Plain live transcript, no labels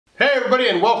Hey everybody,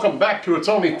 and welcome back to It's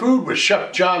Only Food with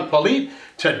Chef John Politte.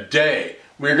 Today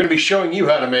we're going to be showing you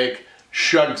how to make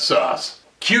Schug sauce.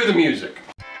 Cue the music.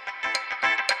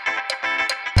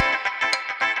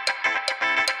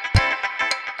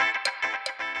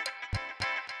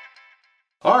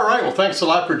 Alright, well thanks a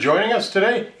lot for joining us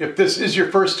today. If this is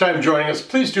your first time joining us,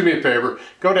 please do me a favor.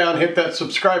 Go down, hit that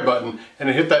subscribe button, and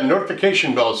hit that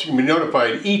notification bell so you can be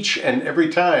notified each and every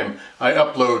time I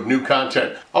upload new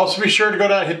content. Also be sure to go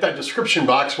down and hit that description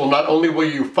box. Well, not only will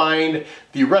you find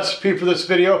the recipe for this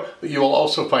video, but you will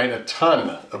also find a ton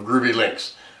of groovy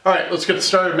links. Alright, let's get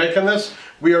started making this.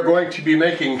 We are going to be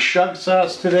making Schug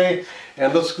sauce today,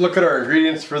 and let's look at our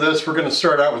ingredients for this. We're going to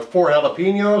start out with 4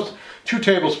 jalapenos, 2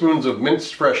 tablespoons of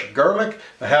minced fresh garlic,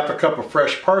 a half a cup of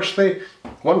fresh parsley,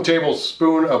 1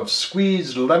 tablespoon of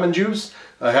squeezed lemon juice,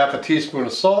 a half a teaspoon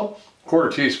of salt,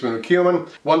 1/4 teaspoon of cumin,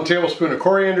 1 tablespoon of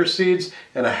coriander seeds,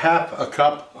 and a half a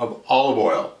cup of olive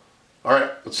oil.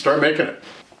 Alright, let's start making it.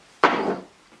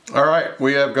 Alright,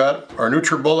 we have got our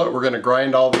NutriBullet. We're going to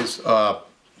grind all these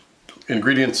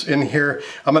ingredients in here.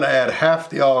 I'm going to add half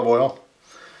the olive oil,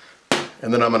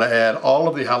 and then I'm going to add all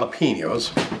of the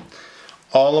jalapenos.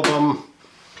 All of them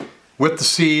with the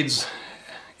seeds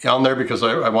on there because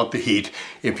I want the heat.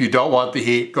 If you don't want the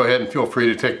heat, go ahead and feel free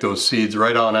to take those seeds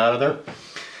right on out of there.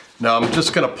 Now I'm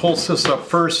just going to pulse this up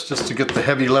first just to get the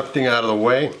heavy lifting out of the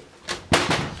way.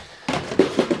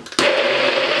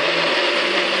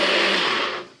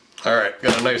 Alright,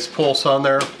 got a nice pulse on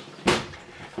there.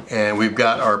 And we've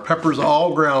got our peppers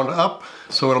all ground up,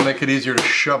 so it'll make it easier to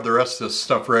shove the rest of this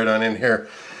stuff right on in here.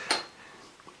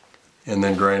 And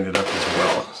then grind it up as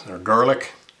well. So our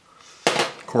garlic,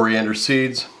 coriander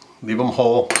seeds, leave them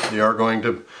whole. They are going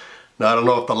to, now I don't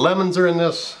know if the lemons are in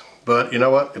this, but you know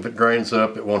what? If it grinds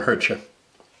up, it won't hurt you.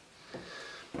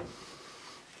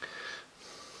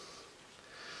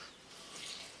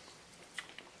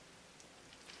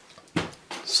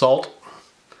 Salt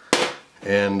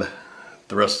and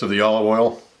the rest of the olive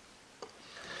oil.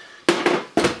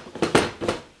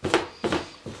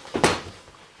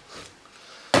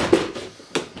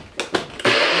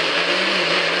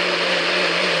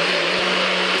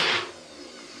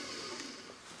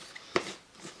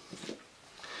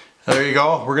 There you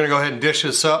go. We're going to go ahead and dish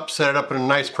this up, set it up in a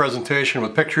nice presentation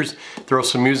with pictures, throw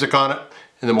some music on it,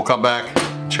 and then we'll come back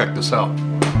and check this out.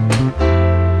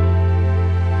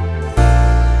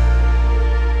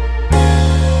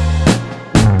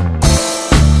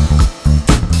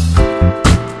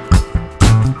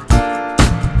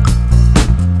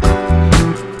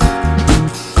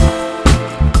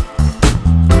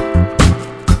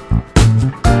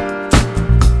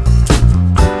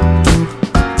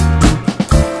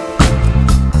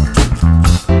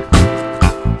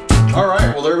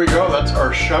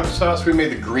 Schug sauce. We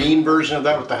made the green version of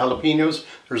that with the jalapenos.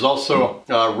 There's also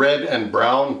red and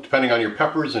brown depending on your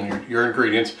peppers and your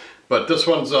ingredients, but this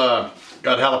one's got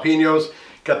jalapenos,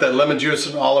 got that lemon juice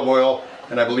and olive oil,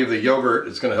 and I believe the yogurt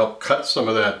is going to help cut some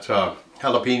of that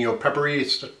jalapeno peppery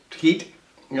heat,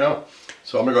 you know.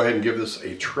 So I'm going to go ahead and give this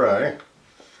a try. I'm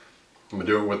going to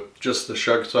do it with just the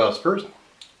Schug sauce first.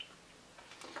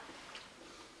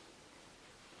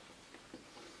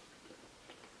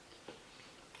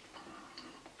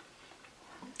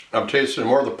 I'm tasting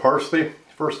more of the parsley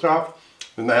first off,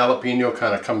 then the jalapeno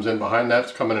kind of comes in behind that.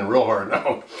 It's coming in real hard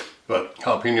now, but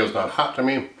jalapeno's not hot to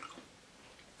me.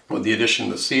 With the addition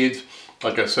of the seeds,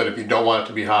 like I said, if you don't want it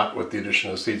to be hot with the addition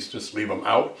of the seeds, just leave them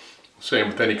out. Same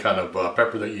with any kind of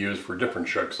pepper that you use for different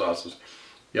Schug sauces.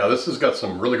 Yeah, this has got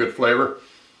some really good flavor.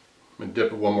 I'm going to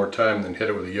dip it one more time, then hit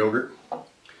it with the yogurt.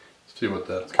 See what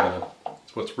that's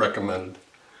it's what's recommended.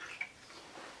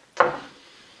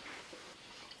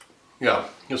 Yeah,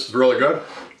 this is really good.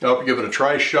 I hope you give it a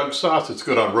try. Schug sauce, it's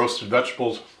good on roasted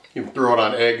vegetables. You can throw it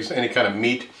on eggs, any kind of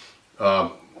meat,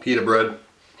 pita bread,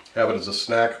 have it as a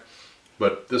snack.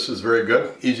 But this is very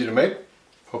good, easy to make.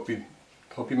 Hope you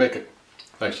make it.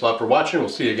 Thanks a lot for watching. We'll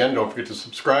see you again. Don't forget to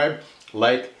subscribe,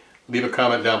 like, leave a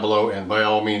comment down below, and by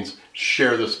all means,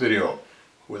 share this video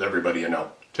with everybody you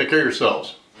know. Take care of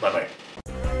yourselves. Bye-bye.